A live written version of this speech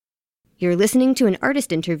You're listening to an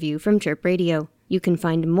artist interview from Chirp Radio. You can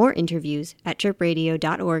find more interviews at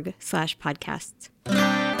chirpradio.org/podcasts. I'm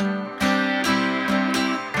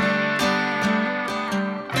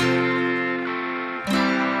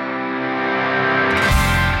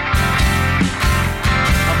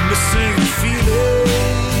missing a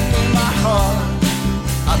feeling in my heart.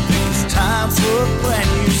 I think it's time for a brand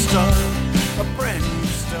new start. A brand new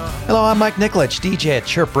start. Hello, I'm Mike Nikolich, DJ at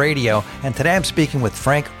Chirp Radio, and today I'm speaking with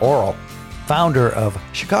Frank Orrell, founder of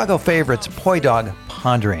Chicago favorites Poi Dog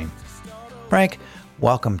Pondering. Frank,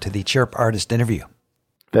 welcome to the Chirp Artist Interview.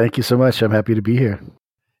 Thank you so much. I'm happy to be here.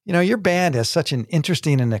 You know, your band has such an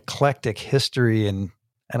interesting and eclectic history, and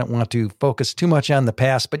I don't want to focus too much on the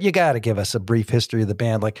past, but you got to give us a brief history of the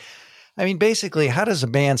band. Basically, how does a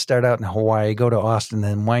band start out in Hawaii, go to Austin,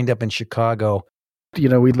 then wind up in Chicago? You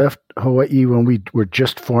know, we left Hawaii when we were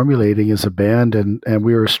just formulating as a band, and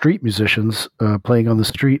we were street musicians playing on the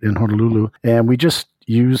street in Honolulu. And we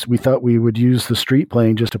thought we would use the street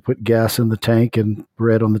playing just to put gas in the tank and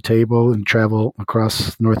bread on the table and travel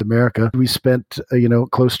across North America. We spent,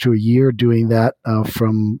 close to a year doing that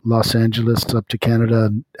from Los Angeles up to Canada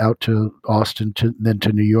and out to Austin, then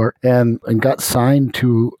to New York, and got signed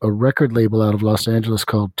to a record label out of Los Angeles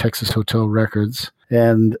called Texas Hotel Records.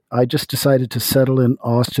 And I just decided to settle in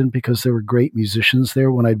Austin because there were great musicians there.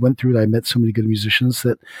 When I went through it, I met so many good musicians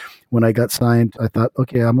that when I got signed, I thought,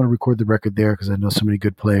 okay, I'm going to record the record there because I know so many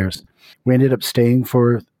good players. We ended up staying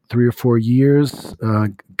for 3 or 4 years,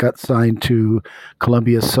 got signed to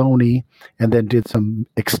Columbia Sony, and then did some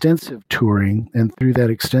extensive touring. And through that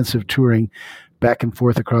extensive touring, back and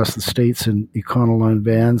forth across the states in Econoline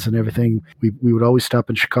vans and everything. We would always stop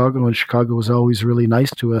in Chicago, and Chicago was always really nice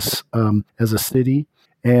to us as a city.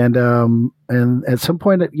 And at some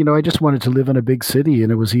point, I just wanted to live in a big city,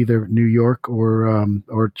 and it was either New York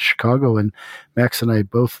or Chicago. And Max and I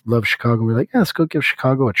both love Chicago. We're like, yeah, let's go give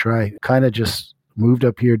Chicago a try. Kind of just moved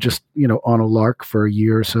up here just, on a lark for a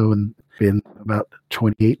year or so, and been about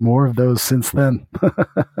 28 more of those since then.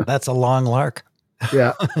 That's a long lark.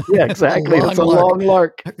 Yeah, exactly. It's a long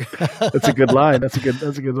lark. That's a good line. That's a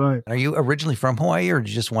good line. Are you originally from Hawaii, or did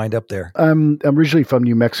you just wind up there? I'm originally from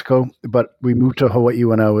New Mexico, but we moved to Hawaii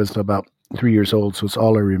when I was about 3 years old, so it's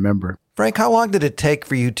all I remember. Frank, how long did it take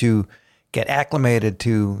for you to get acclimated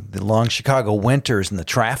to the long Chicago winters and the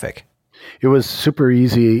traffic? It was super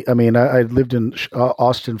easy. I mean, I lived in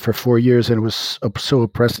Austin for 4 years, and it was so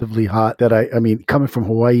oppressively hot that I mean, coming from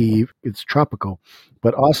Hawaii, it's tropical,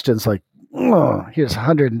 but Austin's like, oh, here's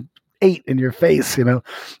 108 in your face, And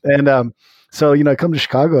so, I come to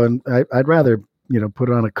Chicago, and I'd rather, put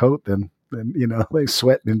on a coat than like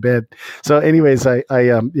sweating in bed. So anyways, I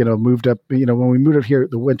moved up, when we moved up here,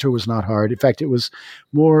 the winter was not hard. In fact, it was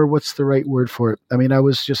more, what's the right word for it? I mean, I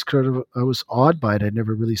was awed by it. I'd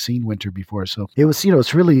never really seen winter before. So it was,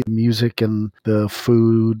 it's really music and the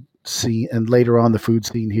food scene, and later on the food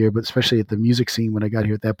scene here, but especially at the music scene when I got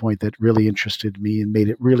here at that point, that really interested me and made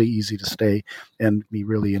it really easy to stay and be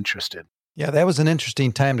really interested. Yeah, that was an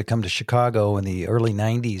interesting time to come to Chicago in the early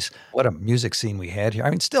 90s. What a music scene we had here.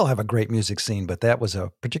 I mean, still have a great music scene, but that was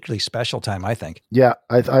a particularly special time, I think. Yeah,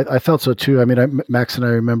 I felt so too. I mean, Max and I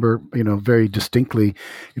remember, very distinctly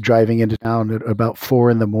driving into town at about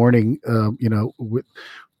 4 a.m,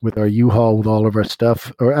 with our U-Haul with all of our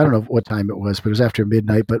stuff, or I don't know what time it was, but it was after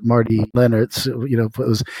midnight. But Marty Leonard's,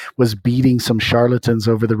 was beating some charlatans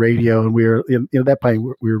over the radio, and we were, at that point,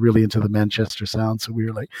 we were really into the Manchester sound, so we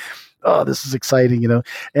were like, oh, this is exciting,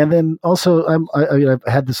 And then also, I've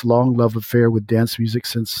had this long love affair with dance music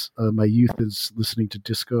since my youth, is listening to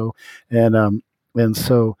disco, and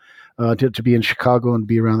so. To be in Chicago and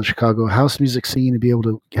be around the Chicago house music scene and be able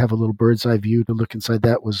to have a little bird's eye view to look inside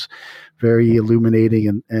that was very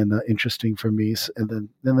illuminating and interesting for me. And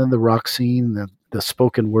then the rock scene, the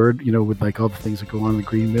spoken word, with like all the things that go on in the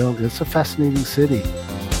Green Mill. It's a fascinating city.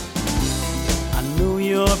 I know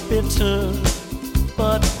you're bitter,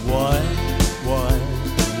 but why?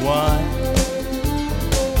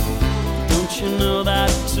 Don't you know that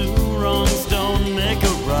 2 wrongs don't make a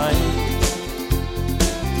right?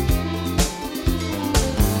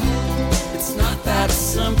 That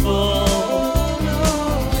simple.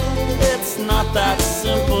 It's not that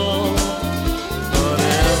simple. But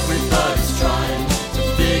everybody's trying to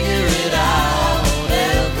figure it out.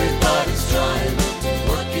 Everybody's trying to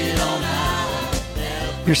work it on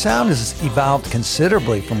out. Your sound has evolved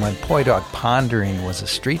considerably from when Poi Dog Pondering was a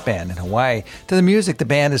street band in Hawaii to the music the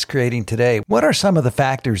band is creating today. What are some of the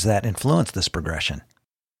factors that influence this progression?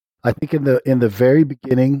 I think in the very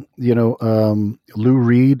beginning, Lou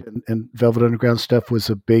Reed and Velvet Underground stuff was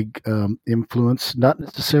a big influence. Not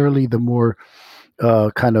necessarily the more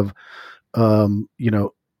kind of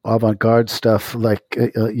avant-garde stuff like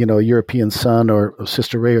European Sun or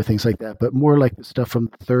Sister Ray or things like that, but more like the stuff from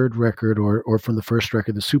the third record or from the first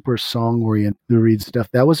record, the super song-oriented Lou Reed stuff.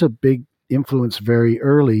 That was a big influence very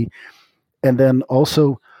early. And then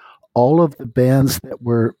also all of the bands they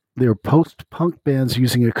were post-punk bands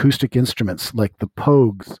using acoustic instruments like the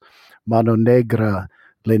Pogues, Mano Negra,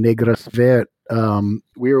 Les Negras Verts.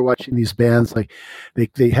 We were watching these bands like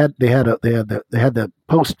they had the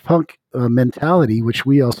post-punk mentality, which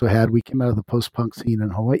we also had. We came out of the post-punk scene in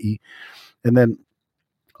Hawaii, and then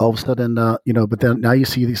all of a sudden, but then now you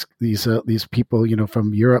see these people,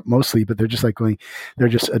 from Europe mostly, but they're just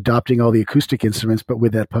adopting all the acoustic instruments, but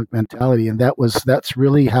with that punk mentality. And that's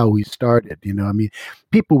really how we started. I mean,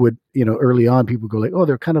 people would, early on, people go like, oh,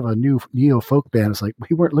 they're kind of a new neo folk band. It's like,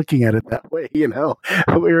 we weren't looking at it that way. We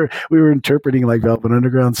were interpreting like Velvet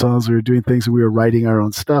Underground songs. We were doing things and we were writing our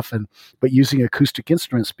own stuff but using acoustic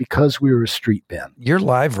instruments because we were a street band. Your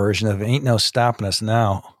live version of Ain't No Stopping Us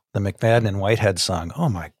Now, the McFadden and Whitehead song. Oh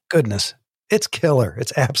my goodness. It's killer.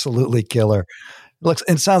 It's absolutely killer.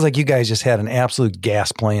 It sounds like you guys just had an absolute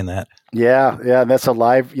gas playing that. Yeah. And that's a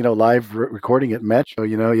live recording at Metro,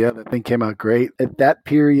 that thing came out great. At that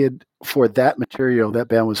period, for that material, that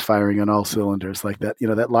band was firing on all cylinders like that.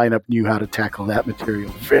 That lineup knew how to tackle that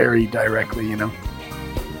material very directly,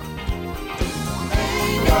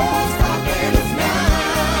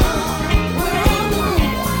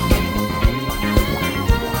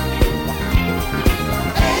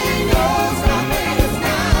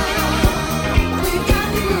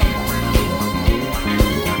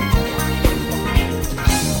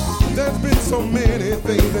 So many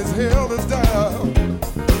things that's held us down,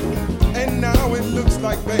 and now it looks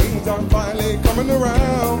like things are finally coming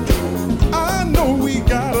around. I know we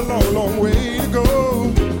got a long, long way to go,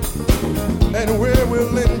 and where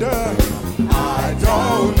we'll end up, I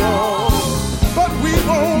don't know. But we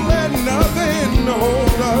won't let nothing hold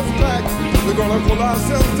us back. We're gonna pull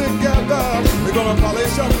ourselves together. We're gonna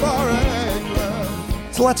polish up our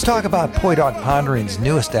act. So let's talk about Poi Dog Pondering's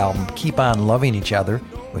newest album, Keep On Loving Each Other,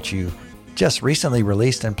 which you just recently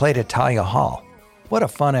released and played at Talia Hall. What a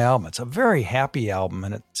fun album. It's a very happy album,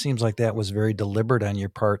 and it seems like that was very deliberate on your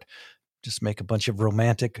part. Just make a bunch of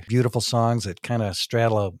romantic, beautiful songs that kind of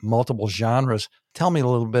straddle multiple genres. Tell me a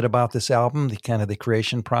little bit about this album, the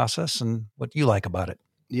creation process, and what you like about it.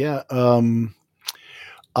 Yeah,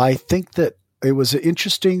 I think that it was an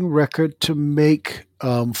interesting record to make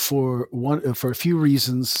for a few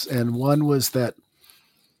reasons, and one was that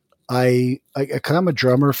I'm a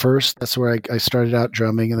drummer first. That's where I started out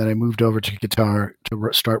drumming, and then I moved over to guitar to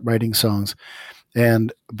start writing songs.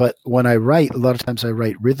 But when I write, a lot of times I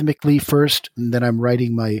write rhythmically first, and then I'm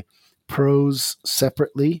writing my prose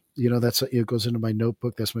separately. It goes into my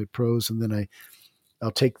notebook. That's my prose, and then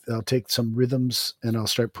I'll take some rhythms and I'll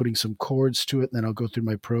start putting some chords to it, and then I'll go through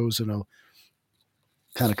my prose and I'll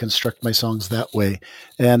kind of construct my songs that way.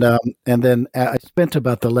 And then I spent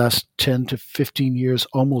about the last 10 to 15 years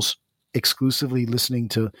almost exclusively listening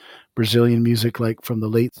to Brazilian music, like from the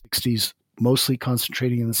late 60s, mostly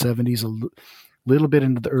concentrating in the 70s, a little bit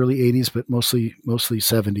into the early 80s, but mostly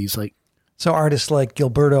 70s. Like, so artists like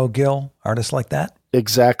Gilberto Gil, artists like that?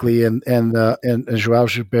 Exactly. And João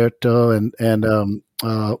Gilberto and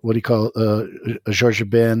what do you call it? Jorge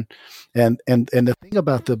Ben. And the thing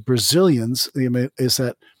about the Brazilians is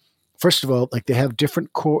that, first of all, like they have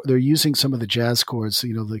different chord. They're using some of the jazz chords,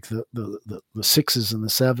 like the sixes and the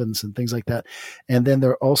sevens and things like that. And then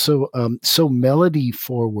they're also so melody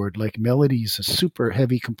forward. Like melody is a super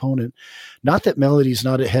heavy component. Not that melody is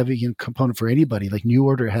not a heavy component for anybody. Like New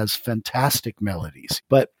Order has fantastic melodies,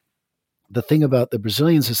 but the thing about the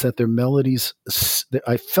Brazilians is that their melodies,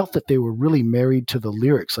 I felt that they were really married to the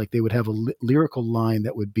lyrics. Like they would have a lyrical line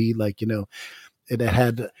that would be like, it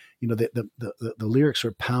had, the lyrics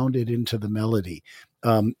were pounded into the melody.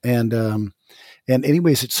 And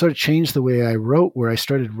anyways, it sort of changed the way I wrote, where I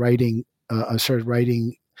started writing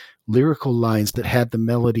lyrical lines that had the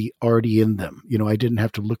melody already in them. I didn't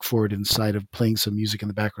have to look for it inside of playing some music in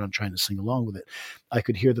the background, trying to sing along with it. I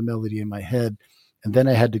could hear the melody in my head. And then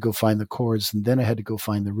I had to go find the chords, and then I had to go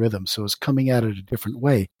find the rhythm. So it was coming at it a different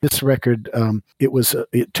way. This record,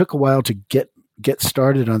 it took a while to get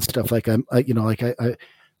started on stuff. Like I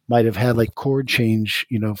might have had like chord change,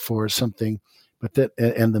 for something, but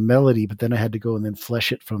and the melody, but then I had to go and then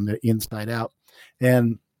flesh it from the inside out.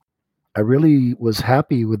 And I really was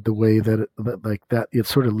happy with the way that it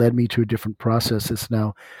sort of led me to a different process. It's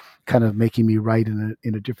now kind of making me write in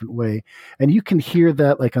a different way. And you can hear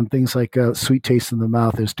that like on things like Sweet Taste in the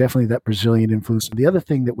Mouth. There's definitely that Brazilian influence. And the other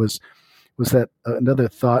thing that was was that another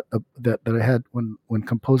thought that I had when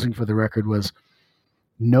composing for the record was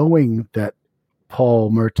knowing that Paul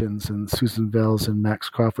Mertens and Susan Vels and Max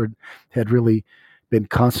Crawford had really been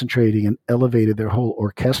concentrating and elevated their whole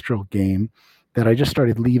orchestral game, that I just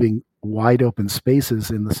started leaving wide open spaces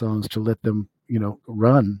in the songs to let them,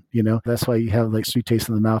 run, That's why you have like Sweet Taste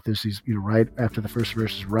in the Mouth. There's these, right after the first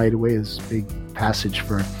verse, right away is this big passage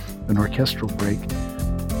for an orchestral break.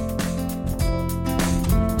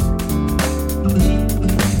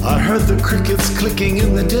 I heard the crickets clicking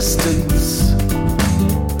in the distance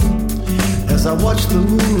as I watched the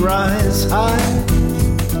moon rise high.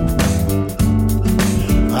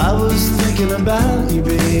 I was thinking about you,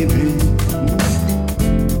 baby.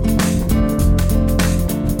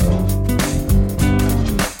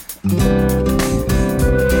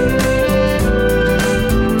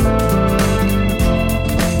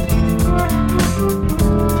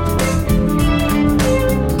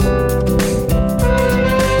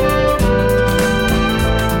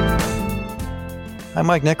 I'm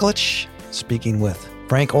Mike Nikolich, speaking with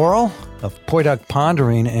Frank Orrell of Poi Dog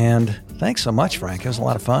Pondering, and thanks so much, Frank. It was a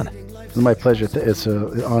lot of fun. It's my pleasure. It's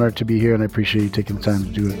an honor to be here, and I appreciate you taking the time to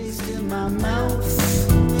do it.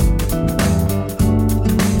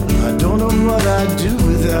 I don't know what I'd do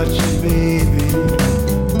without you, baby.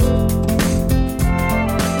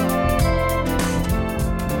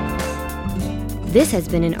 This has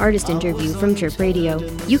been an artist interview from Chirp Radio.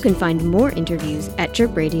 You can find more interviews at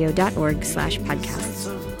chirpradio.org/podcasts.